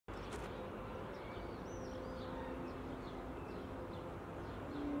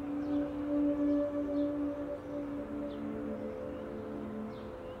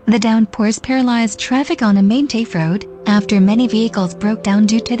The downpours paralyzed traffic on a main TAFE road after many vehicles broke down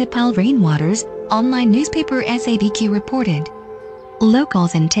due to the pile rainwaters, online newspaper SABQ reported.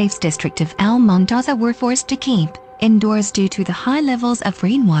 Locals in TAFE's district of Al Montaza were forced to keep indoors due to the high levels of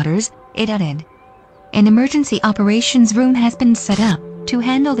rainwaters, it added. An emergency operations room has been set up to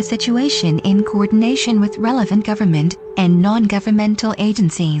handle the situation in coordination with relevant government and non-governmental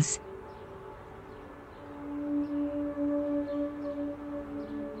agencies.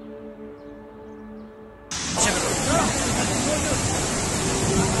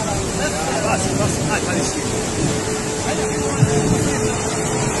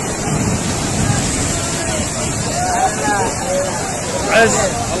 عز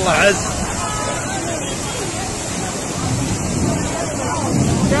الله عز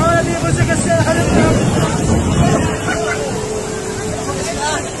يا ولدي مسك الساحل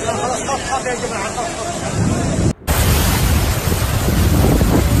خلاص يا جماعه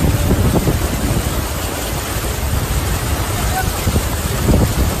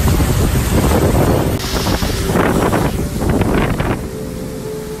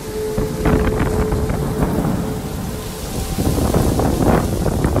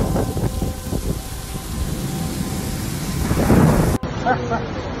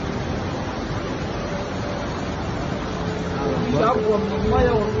أقوى من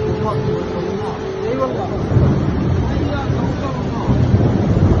المية والنار. أي والله.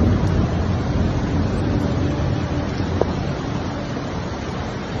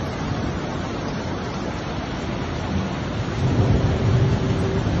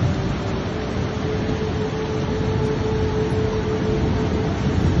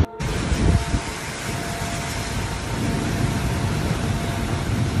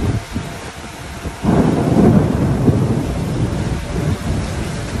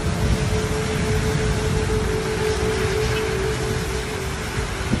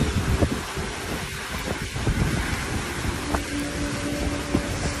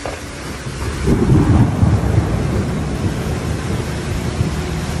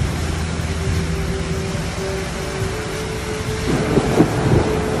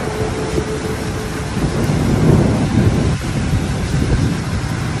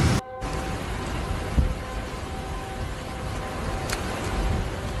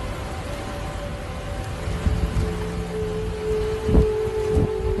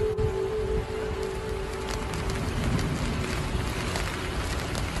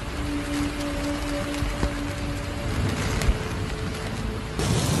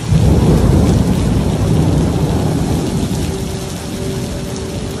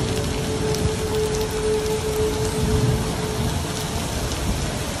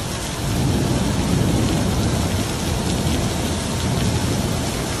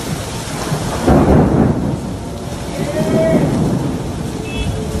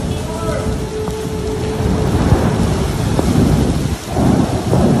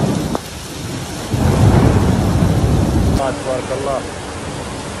 تبارك الله.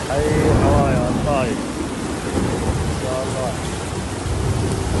 حي هوايا الطايف ان شاء الله.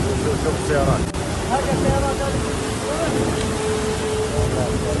 شوف السيارات هذه السيارات هذه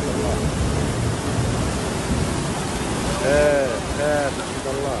تبارك الله. بسم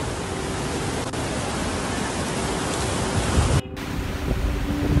الله.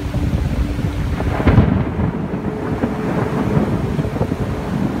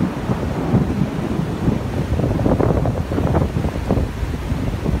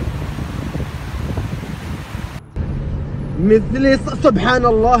 مثلي سبحان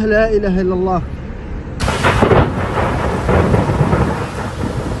الله لا إله إلا الله.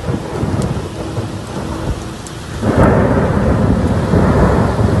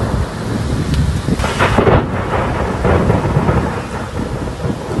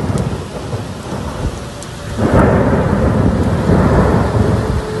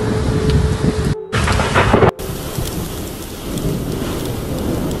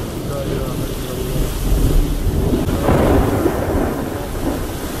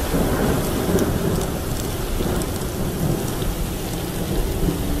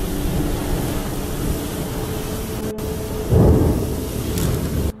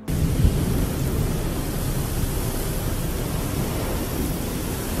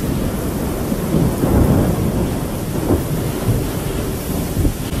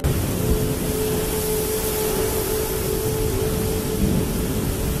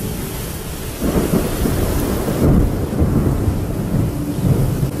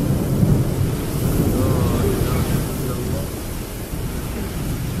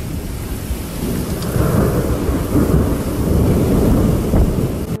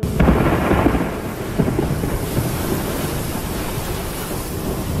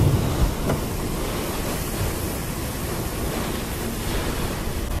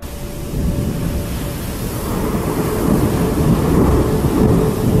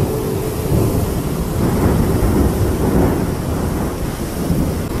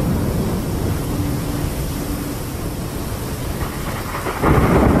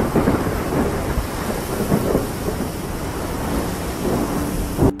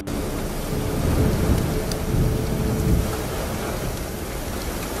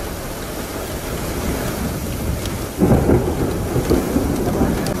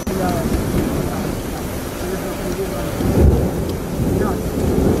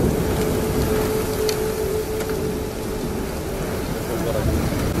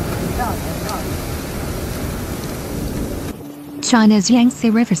 China's Yangtze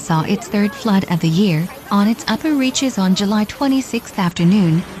River saw its third flood of the year on its upper reaches on July 26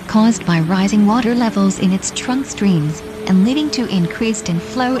 afternoon, caused by rising water levels in its trunk streams and leading to increased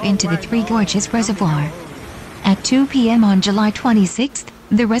inflow into the Three Gorges Reservoir. At 2 p.m. on July 26,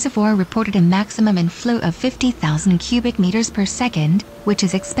 the reservoir reported a maximum inflow of 50,000 cubic meters per second, which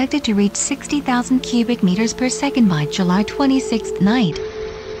is expected to reach 60,000 cubic meters per second by July 26 night.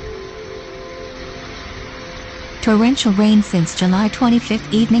 Torrential rain since July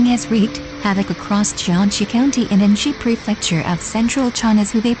 25 evening has wreaked havoc across Jiangxi County in Anxi Prefecture of central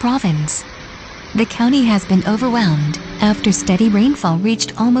China's Hubei province. The county has been overwhelmed after steady rainfall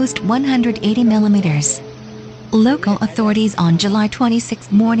reached almost 180 millimeters. Local authorities on July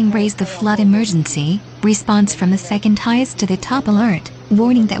 26 morning raised the flood emergency response from the second highest to the top alert,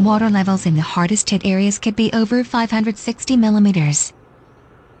 warning that water levels in the hardest hit areas could be over 560 millimeters.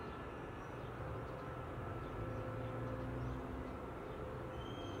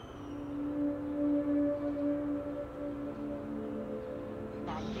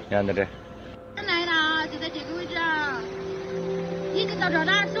看着这。来了，就在这个位置啊，一直到这儿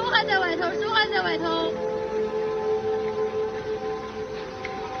呢，手还在外头，手还在外头。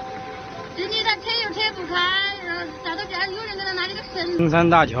这女的扯又扯不开，下头这儿有人在那拿这个绳。衡山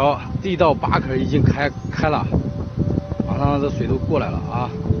大桥地道8坎已经开了，马上这水都过来了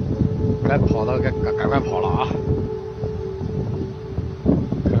啊，该跑的赶快跑了啊！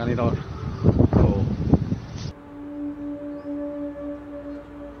看看那道口。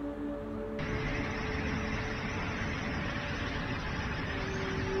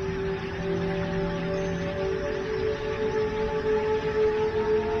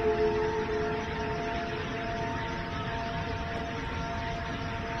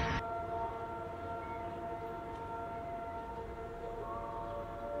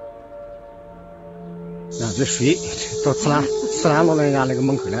这水到刺兰老人家那个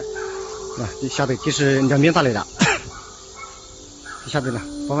门口了，这下头就是2米大的了，这下头呢，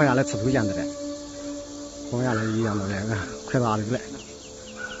包括下来刺头样子的，包括下来一样的那个快大的了，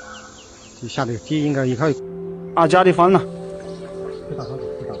这下头这应该一看2家的房子，别打他，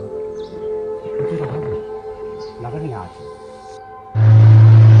哪个是伢子？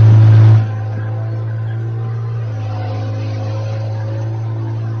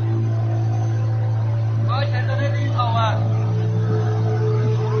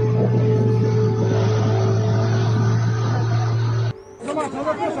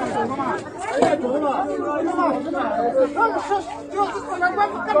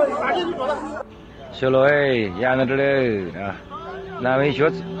小楼哎，沿着这里啊，南围学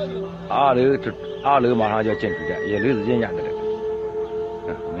子2楼马上就要进去了，1楼是沿着的。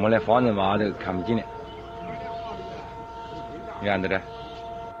我们的房子嘛都看不见了，沿着的。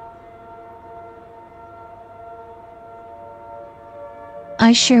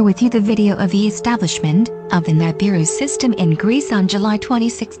I share with you the video of the establishment of the Nibiru system in Greece on July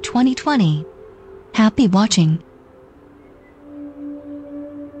 26, 2020. Happy watching.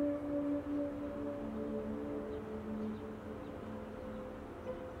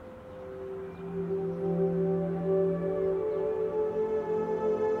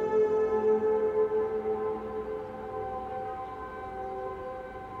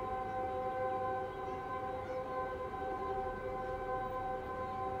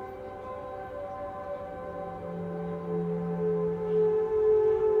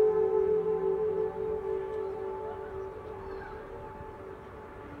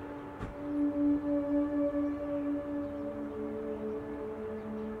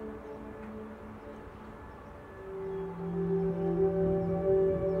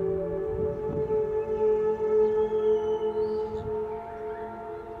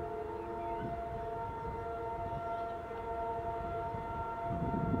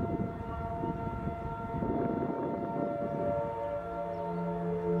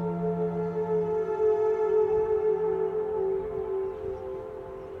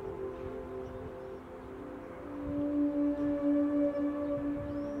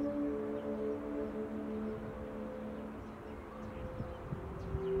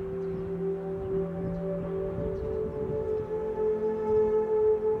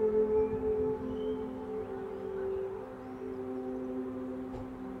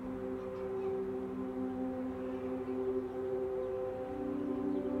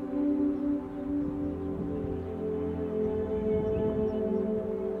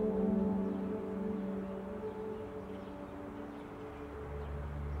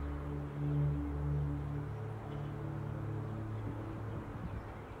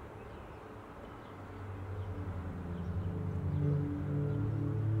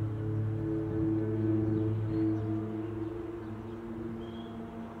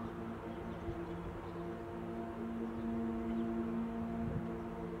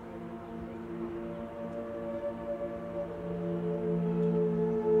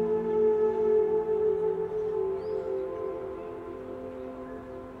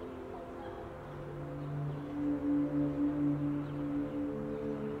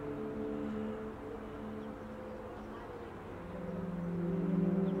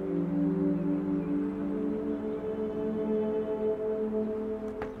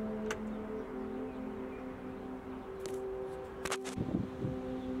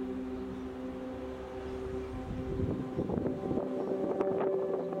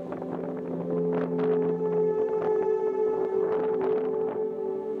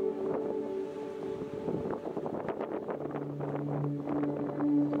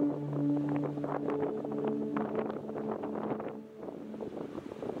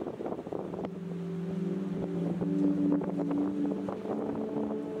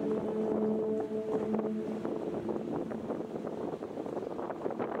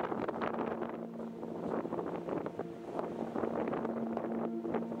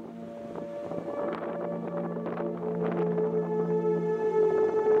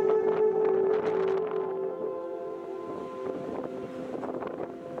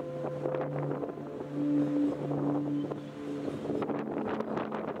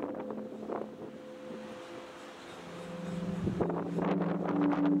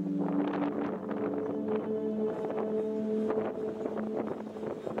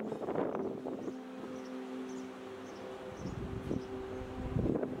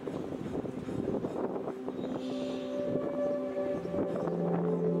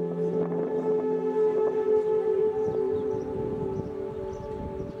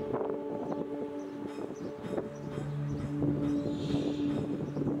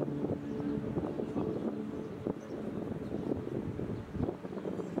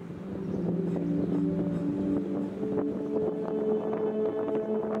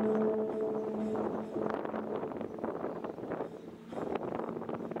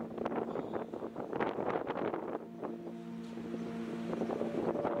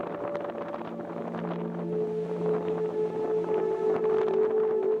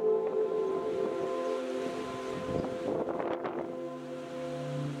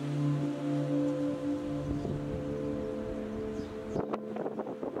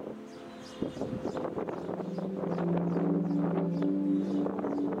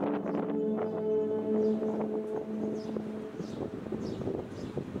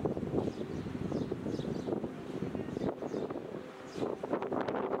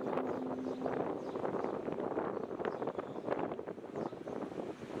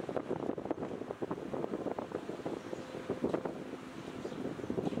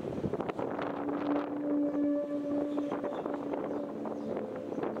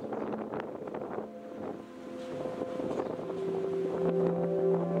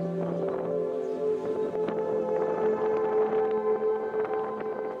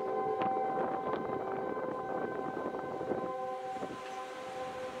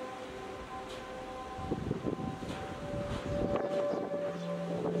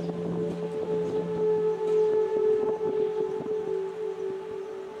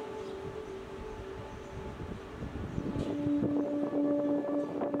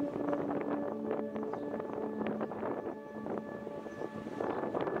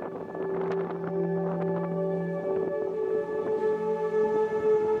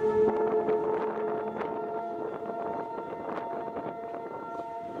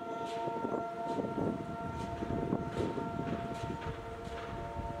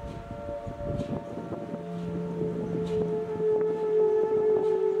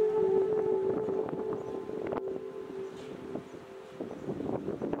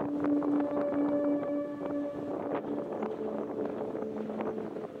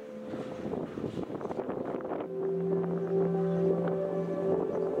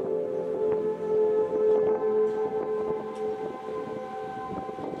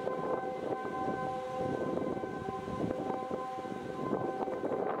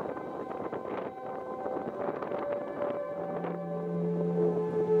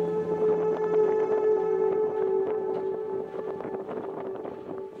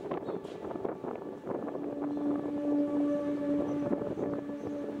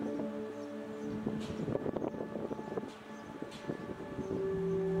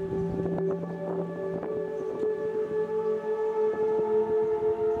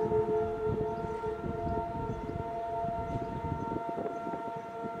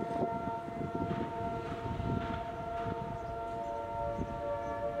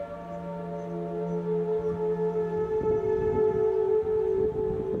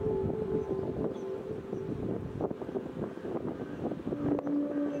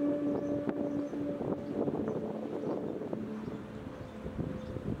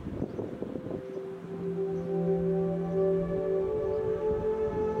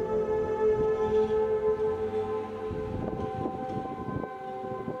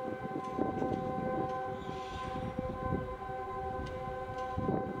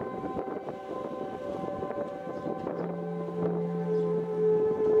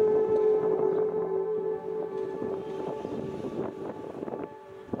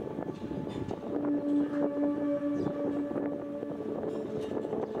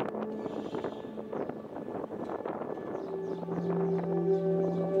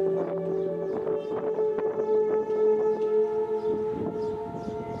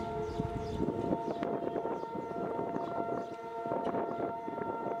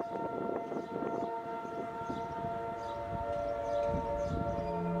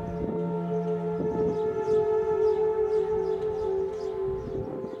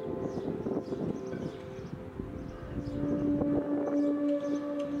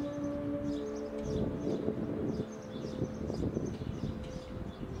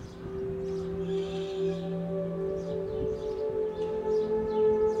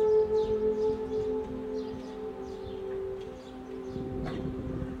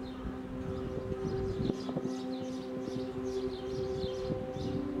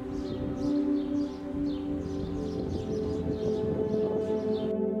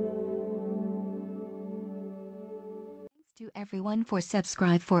 To everyone for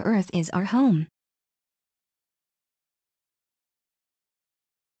subscribe for Earth is our home.